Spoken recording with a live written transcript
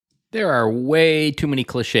There are way too many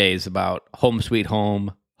cliches about home sweet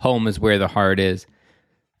home. Home is where the heart is.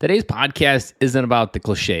 Today's podcast isn't about the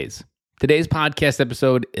cliches. Today's podcast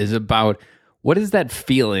episode is about what is that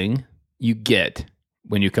feeling you get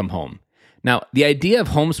when you come home. Now, the idea of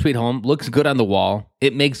home sweet home looks good on the wall.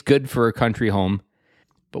 It makes good for a country home.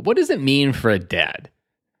 But what does it mean for a dad?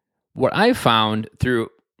 What I found through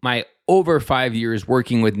my over 5 years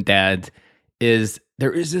working with dads is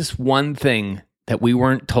there is this one thing that we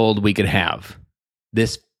weren't told we could have,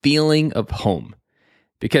 this feeling of home.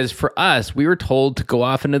 Because for us, we were told to go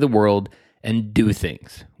off into the world and do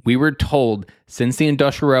things. We were told since the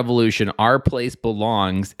Industrial Revolution, our place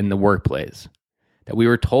belongs in the workplace. That we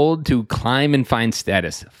were told to climb and find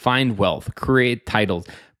status, find wealth, create titles,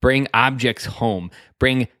 bring objects home,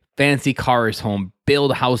 bring fancy cars home,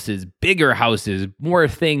 build houses, more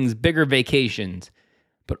things, bigger vacations.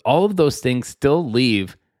 But all of those things still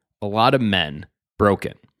leave a lot of men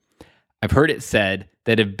broken. I've heard it said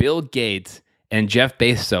that if Bill Gates and Jeff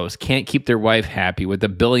Bezos can't keep their wife happy with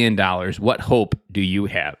 $1 billion, what hope do you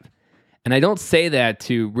have? And I don't say that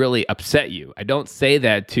to really upset you. I don't say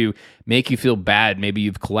that to make you feel bad. Maybe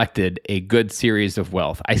you've collected a good series of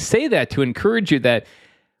wealth. I say that to encourage you that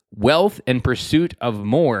wealth and pursuit of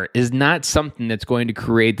more is not something that's going to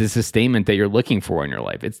create the sustainment that you're looking for in your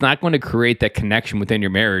life. It's not going to create that connection within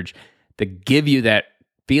your marriage to give you that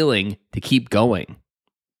feeling to keep going,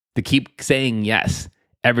 to keep saying yes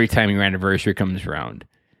every time your anniversary comes around.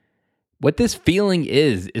 What this feeling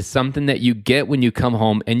is something that you get when you come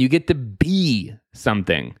home and you get to be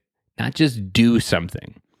something, not just do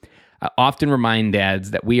something. I often remind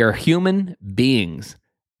dads that we are human beings,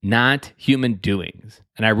 not human doings.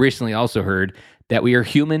 And I recently also heard that we are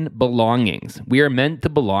human belongings. We are meant to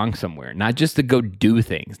belong somewhere, not just to go do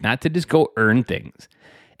things, not to just go earn things,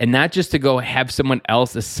 and not just to go have someone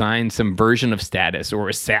else assign some version of status or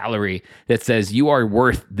a salary that says you are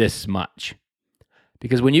worth this much.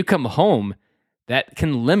 Because when you come home, that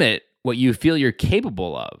can limit what you feel you're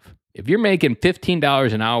capable of. If you're making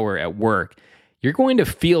 $15 an hour at work, you're going to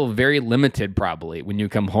feel very limited probably when you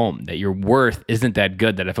come home, that your worth isn't that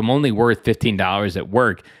good, that if I'm only worth $15 at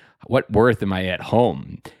work, what worth am I at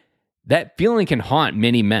home? That feeling can haunt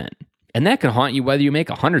many men, and that can haunt you whether you make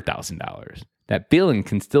 $100,000. That feeling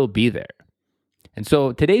can still be there. And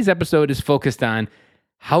so today's episode is focused on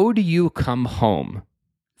how do you come home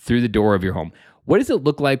through the door of your home? What does it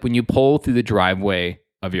look like when you pull through the driveway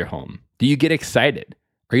of your home? Do you get excited?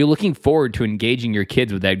 Are you looking forward to engaging your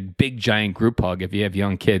kids with that big giant group hug if you have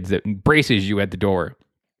young kids that embraces you at the door?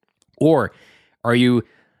 Or are you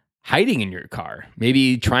hiding in your car?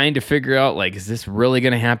 Maybe trying to figure out, like, is this really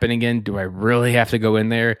going to happen again? Do I really have to go in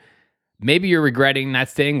there? Maybe you're regretting not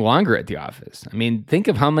staying longer at the office. I mean, think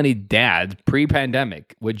of how many dads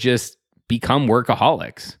pre-pandemic would just become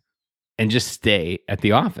workaholics and just stay at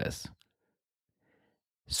the office.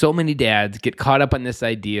 So many dads get caught up on this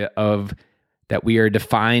idea of that we are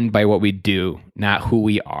defined by what we do, not who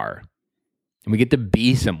we are. And we get to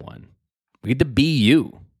be someone. We get to be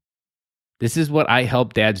you. This is what I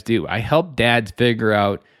help dads do. I help dads figure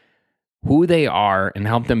out who they are and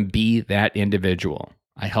help them be that individual.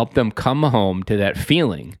 I help them come home to that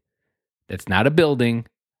feeling that's not a building,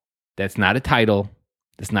 that's not a title,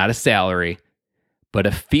 that's not a salary, but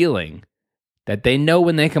a feeling that they know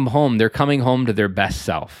when they come home, they're coming home to their best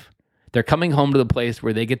self. They're coming home to the place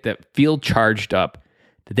where they get to feel charged up,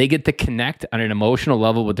 that they get to connect on an emotional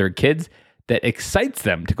level with their kids that excites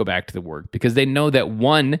them to go back to the work because they know that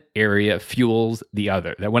one area fuels the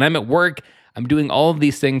other. That when I'm at work, I'm doing all of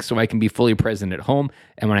these things so I can be fully present at home.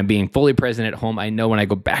 And when I'm being fully present at home, I know when I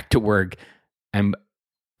go back to work, I'm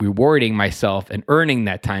rewarding myself and earning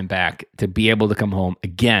that time back to be able to come home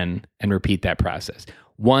again and repeat that process.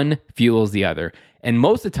 One fuels the other. And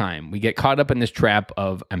most of the time, we get caught up in this trap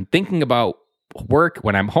of I'm thinking about work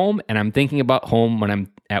when I'm home and I'm thinking about home when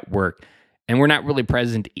I'm at work. And we're not really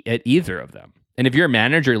present at either of them. And if you're a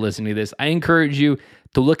manager listening to this, I encourage you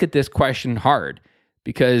to look at this question hard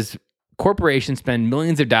because corporations spend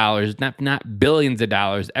millions of dollars, not billions of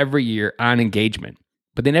dollars every year on engagement,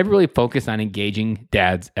 but they never really focus on engaging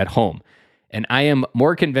dads at home. And I am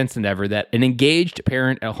more convinced than ever that an engaged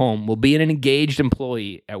parent at home will be an engaged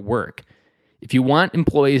employee at work. If you want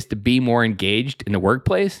employees to be more engaged in the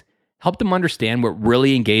workplace, help them understand what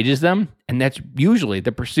really engages them. And that's usually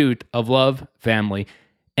the pursuit of love, family,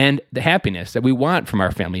 and the happiness that we want from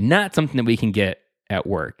our family, not something that we can get at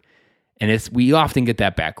work. And we often get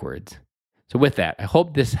that backwards. So with that, I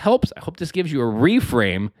hope this helps. I hope this gives you a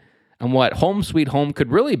reframe on what home sweet home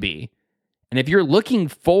could really be. And if you're looking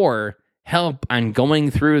for help on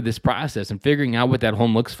going through this process and figuring out what that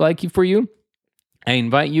home looks like for you, I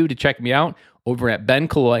invite you to check me out over at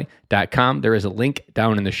benkaloy.com. There is a link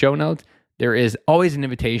down in the show notes. There is always an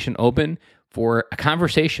invitation open for a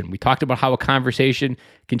conversation. We talked about how a conversation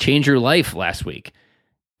can change your life last week.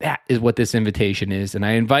 That is what this invitation is. And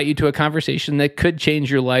I invite you to a conversation that could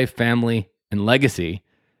change your life, family, and legacy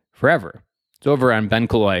forever. It's over on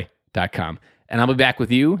benkaloy.com. And I'll be back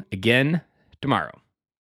with you again tomorrow.